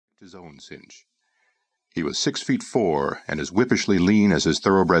his own cinch. He was 6'4" and as whippishly lean as his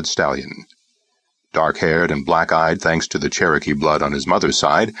thoroughbred stallion. Dark-haired and black-eyed thanks to the Cherokee blood on his mother's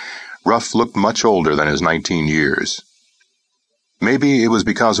side, Ruff looked much older than his 19 years. Maybe it was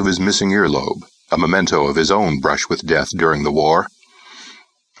because of his missing earlobe, a memento of his own brush with death during the war.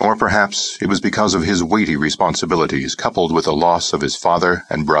 Or perhaps it was because of his weighty responsibilities coupled with the loss of his father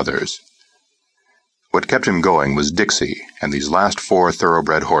and brothers. What kept him going was Dixie and these last 4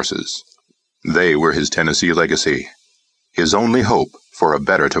 thoroughbred horses. They were his Tennessee legacy, his only hope for a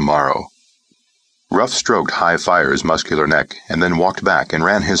better tomorrow. Ruff stroked High-Fire's muscular neck and then walked back and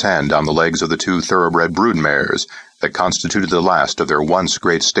ran his hand down the legs of the 2 thoroughbred broodmares that constituted the last of their once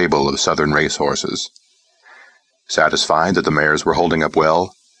great stable of southern racehorses. Satisfied that the mares were holding up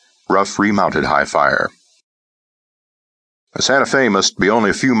well, Ruff remounted High-Fire. "Santa Fe must be only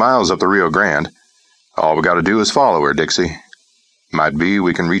a few miles up the Rio Grande. All we got to do is follow her, Dixie. Might be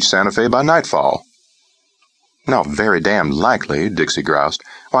we can reach Santa Fe by nightfall." "Not very damned likely," Dixie groused.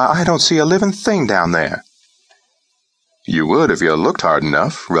 "Why, I don't see a living thing down there." "You would if you looked hard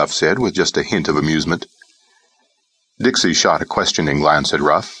enough," Ruff said with just a hint of amusement. Dixie shot a questioning glance at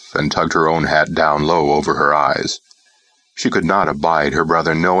Ruff and tugged her own hat down low over her eyes. She could not abide her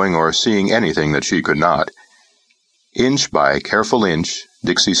brother knowing or seeing anything that she could not. Inch by careful inch,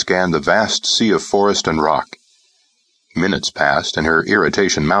 Dixie scanned the vast sea of forest and rock. Minutes passed, and her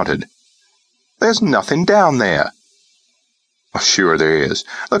irritation mounted. "There's nothing down there." "Oh, sure there is.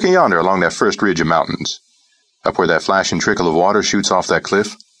 Look yonder along that first ridge of mountains. Up where that flashing trickle of water shoots off that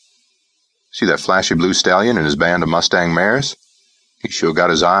cliff. See that flashy blue stallion and his band of Mustang mares? He sure got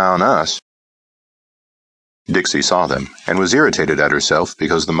his eye on us." Dixie saw them, and was irritated at herself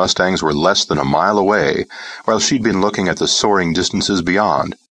because the Mustangs were less than a mile away, while she'd been looking at the soaring distances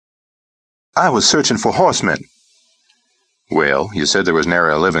beyond. "I was searching for horsemen." "Well, you said there was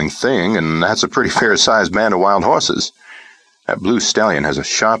nary a living thing, and that's a pretty fair-sized band of wild horses. That blue stallion has a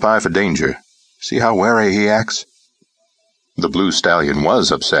sharp eye for danger. See how wary he acts?" The blue stallion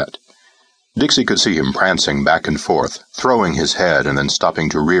was upset. Dixie could see him prancing back and forth, throwing his head and then stopping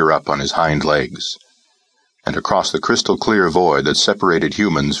to rear up on his hind legs. And across the crystal-clear void that separated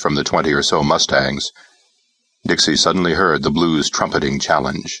humans from the 20 or so Mustangs, Dixie suddenly heard the blue's trumpeting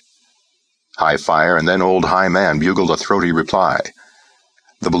challenge. High-Fire and then Old High Man bugled a throaty reply.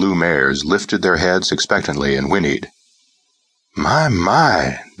 The blue mares lifted their heads expectantly and whinnied.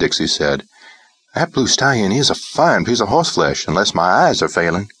 My, Dixie said. "That blue stallion is a fine piece of horseflesh, unless my eyes are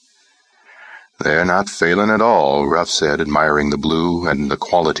failing." "They're not failing at all," Ruff said, admiring the blue and the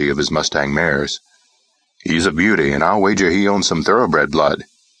quality of his Mustang mares. "He's a beauty, and I'll wager he owns some thoroughbred blood."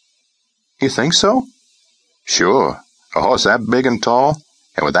 "You think so?" "Sure. A horse that big and tall,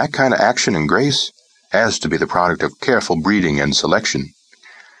 and with that kind of action and grace, has to be the product of careful breeding and selection.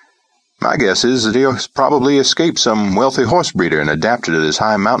 My guess is that he'll probably escape some wealthy horse breeder and adapted to this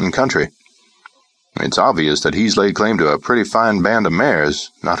high mountain country. It's obvious that he's laid claim to a pretty fine band of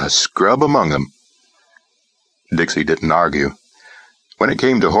mares, not a scrub among them." Dixie didn't argue. When it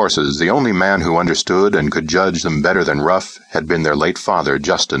came to horses, the only man who understood and could judge them better than Ruff had been their late father,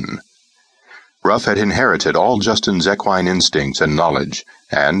 Justin. Ruff had inherited all Justin's equine instincts and knowledge,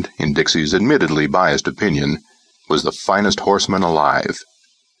 and, in Dixie's admittedly biased opinion, was the finest horseman alive.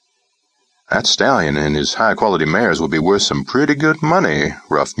 "That stallion and his high-quality mares will be worth some pretty good money,"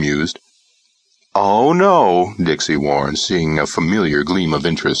 Ruff mused. "Oh, no," Dixie warned, seeing a familiar gleam of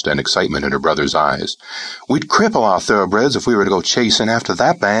interest and excitement in her brother's eyes. "We'd cripple our thoroughbreds if we were to go chasing after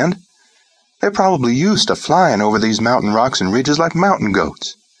that band. They're probably used to flying over these mountain rocks and ridges like mountain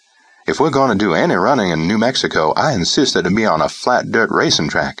goats. If we're going to do any running in New Mexico, I insist that it be on a flat dirt racing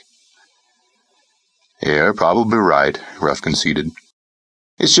track." "You're probably right," Ruff conceded.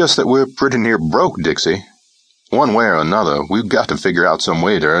 "It's just that we're pretty near broke, Dixie. One way or another, we've got to figure out some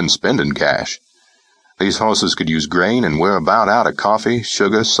way to earn spending cash. These horses could use grain, and we're about out of coffee,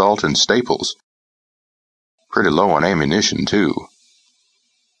 sugar, salt, and staples. Pretty low on ammunition, too."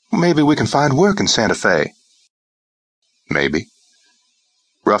 "Maybe we can find work in Santa Fe." "Maybe."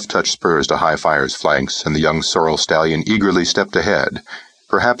 Ruff touched spurs to High-Fire's flanks, and the young sorrel stallion eagerly stepped ahead,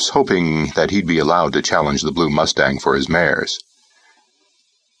 perhaps hoping that he'd be allowed to challenge the blue Mustang for his mares.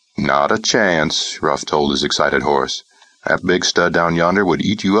 "Not a chance," Ruff told his excited horse. "That big stud down yonder would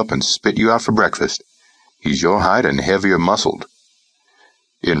eat you up and spit you out for breakfast. He's your height and heavier muscled."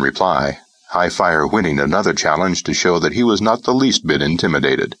 In reply, High-Fire whinnied another challenge to show that he was not the least bit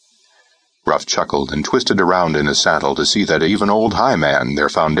intimidated. Ruff chuckled and twisted around in his saddle to see that even Old High Man, their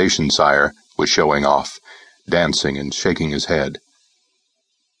foundation sire, was showing off, dancing and shaking his head.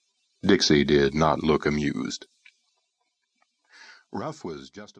 Dixie did not look amused. Ruff was just